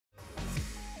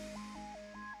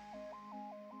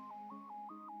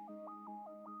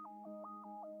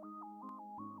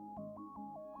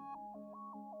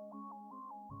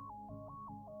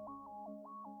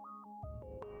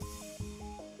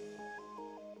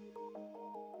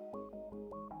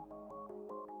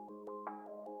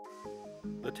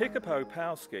The Tekapo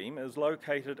power scheme is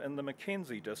located in the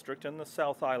Mackenzie district in the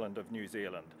South Island of New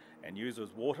Zealand and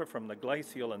uses water from the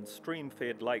glacial and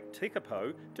stream-fed Lake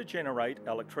Tekapo to generate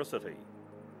electricity.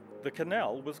 The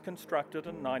canal was constructed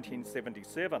in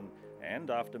 1977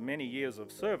 and, after many years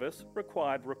of service,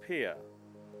 required repair.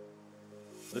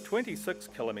 The 26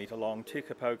 kilometre long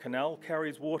Tekapo Canal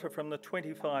carries water from the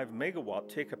 25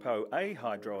 megawatt Tekapo A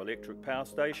hydroelectric power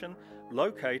station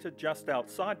located just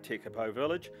outside Tekapo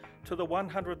village to the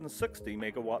 160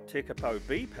 megawatt Tekapo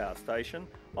B power station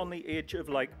on the edge of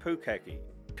Lake Pukaki.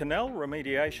 Canal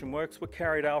remediation works were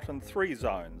carried out in 3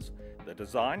 zones. The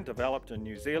design, developed in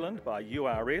New Zealand by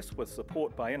URS with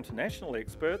support by international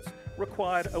experts,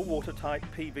 required a watertight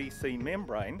PVC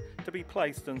membrane to be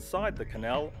placed inside the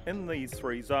canal in these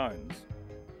 3 zones.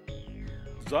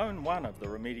 Zone 1 of the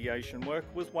remediation work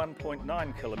was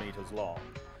 1.9 kilometres long,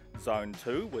 Zone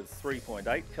 2 was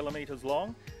 3.8 kilometres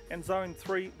long, and Zone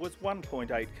 3 was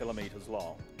 1.8 kilometres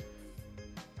long.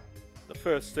 The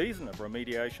first season of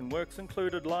remediation works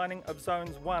included lining of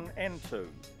Zones 1 and 2.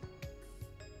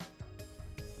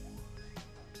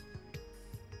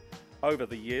 Over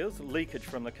the years, leakage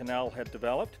from the canal had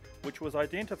developed, which was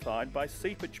identified by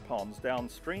seepage ponds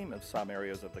downstream of some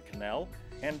areas of the canal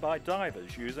and by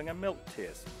divers using a milk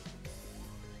test.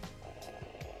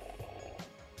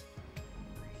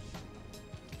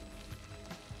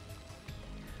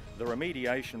 The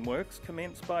remediation works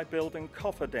commenced by building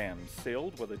cofferdams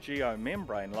sealed with a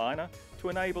geomembrane liner to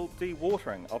enable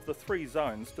dewatering of the 3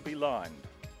 zones to be lined.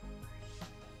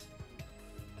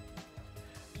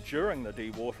 During the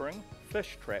dewatering,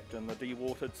 fish trapped in the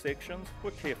dewatered sections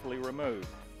were carefully removed.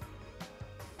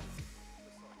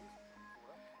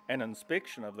 An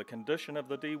inspection of the condition of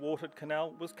the dewatered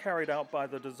canal was carried out by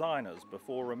the designers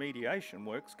before remediation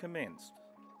works commenced.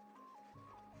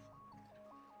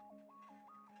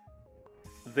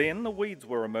 Then the weeds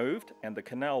were removed and the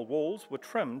canal walls were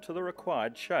trimmed to the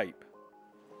required shape.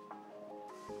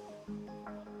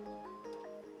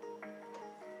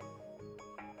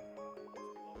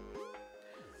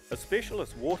 A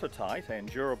specialist watertight and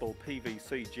durable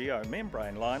PVC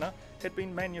geomembrane liner had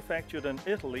been manufactured in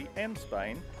Italy and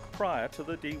Spain prior to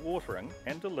the dewatering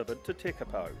and delivered to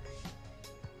Tekapo.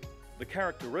 The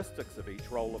characteristics of each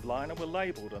roll of liner were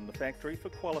labelled in the factory for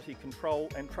quality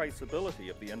control and traceability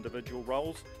of the individual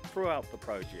rolls throughout the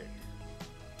project.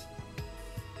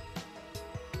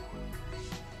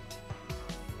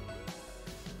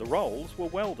 The rolls were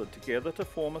welded together to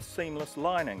form a seamless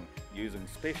lining using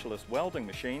specialist welding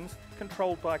machines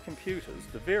controlled by computers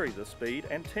to vary the speed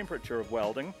and temperature of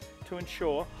welding to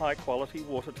ensure high-quality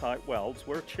watertight welds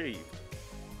were achieved.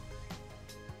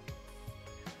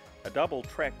 A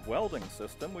double-track welding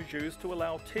system was used to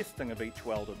allow testing of each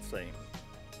welded seam.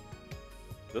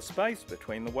 The space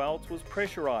between the welds was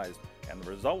pressurized and the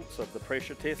results of the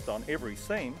pressure test on every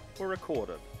seam were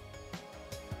recorded.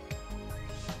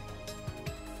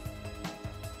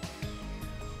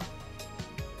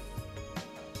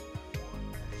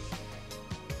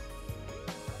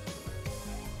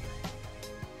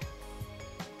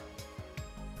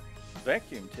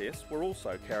 Vacuum tests were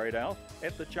also carried out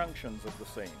at the junctions of the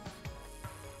seams.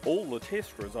 All the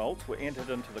test results were entered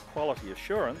into the quality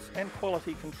assurance and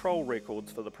quality control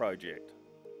records for the project.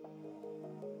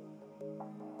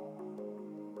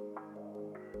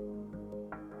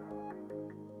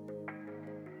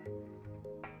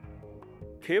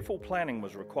 Careful planning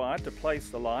was required to place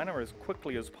the liner as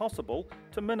quickly as possible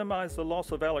to minimise the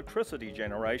loss of electricity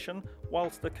generation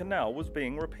whilst the canal was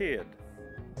being repaired.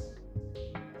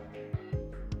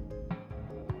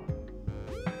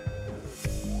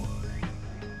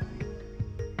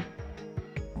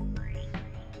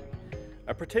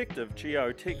 A protective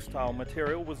geotextile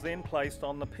material was then placed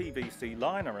on the PVC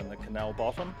liner in the canal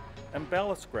bottom, and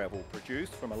ballast gravel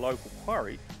produced from a local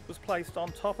quarry was placed on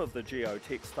top of the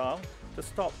geotextile to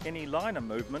stop any liner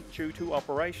movement due to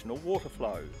operational water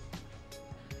flow.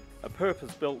 A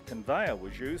purpose-built conveyor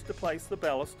was used to place the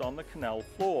ballast on the canal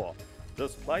floor.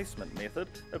 This placement method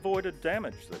avoided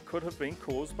damage that could have been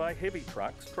caused by heavy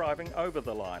trucks driving over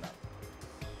the liner.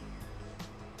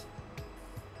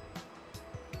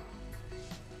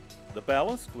 The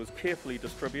ballast was carefully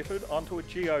distributed onto a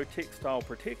geotextile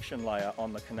protection layer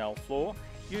on the canal floor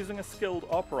using a skilled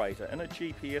operator in a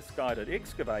GPS-guided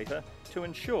excavator to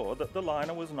ensure that the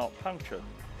liner was not punctured.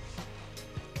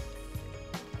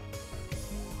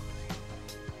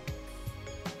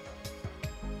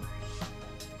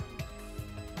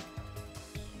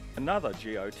 Another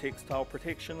geotextile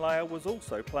protection layer was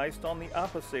also placed on the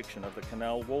upper section of the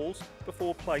canal walls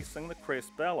before placing the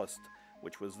crest ballast,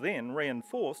 which was then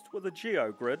reinforced with a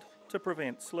geogrid to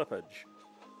prevent slippage.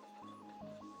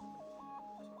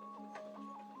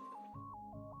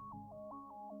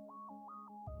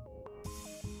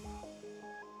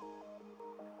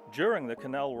 During the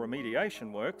Canal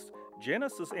remediation works,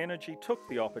 Genesis Energy took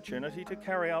the opportunity to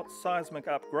carry out seismic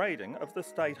upgrading of the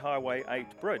State Highway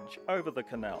 8 bridge over the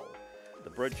canal. The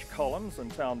bridge columns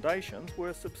and foundations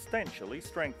were substantially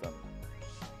strengthened.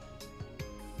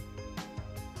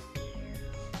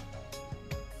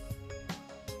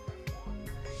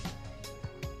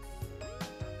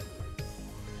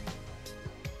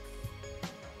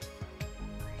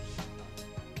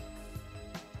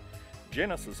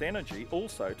 Genesis Energy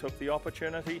also took the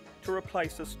opportunity to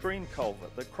replace a stream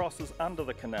culvert that crosses under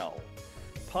the canal.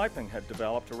 Piping had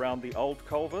developed around the old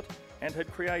culvert and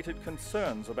had created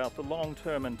concerns about the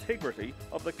long-term integrity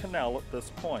of the canal at this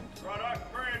point. Right,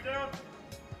 bring it down.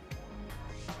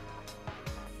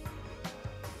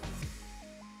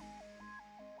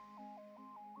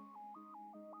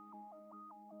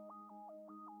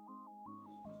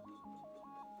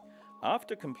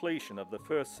 After completion of the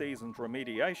first season's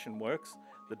remediation works,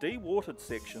 the dewatered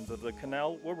sections of the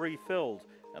canal were refilled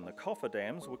and the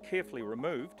cofferdams were carefully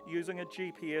removed using a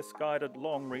GPS-guided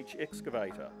long-reach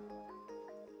excavator.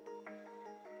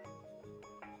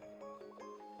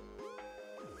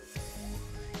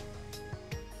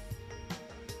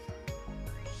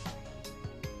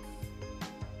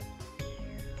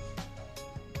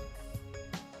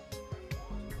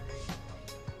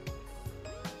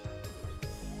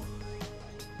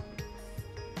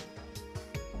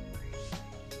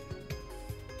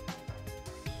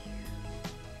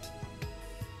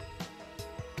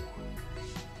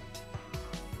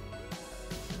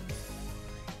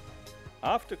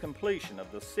 After completion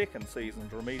of the second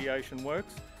season's remediation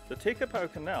works, the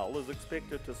Tekapo Canal is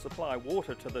expected to supply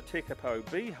water to the Tekapo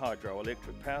B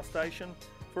hydroelectric power station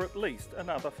for at least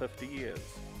another 50 years.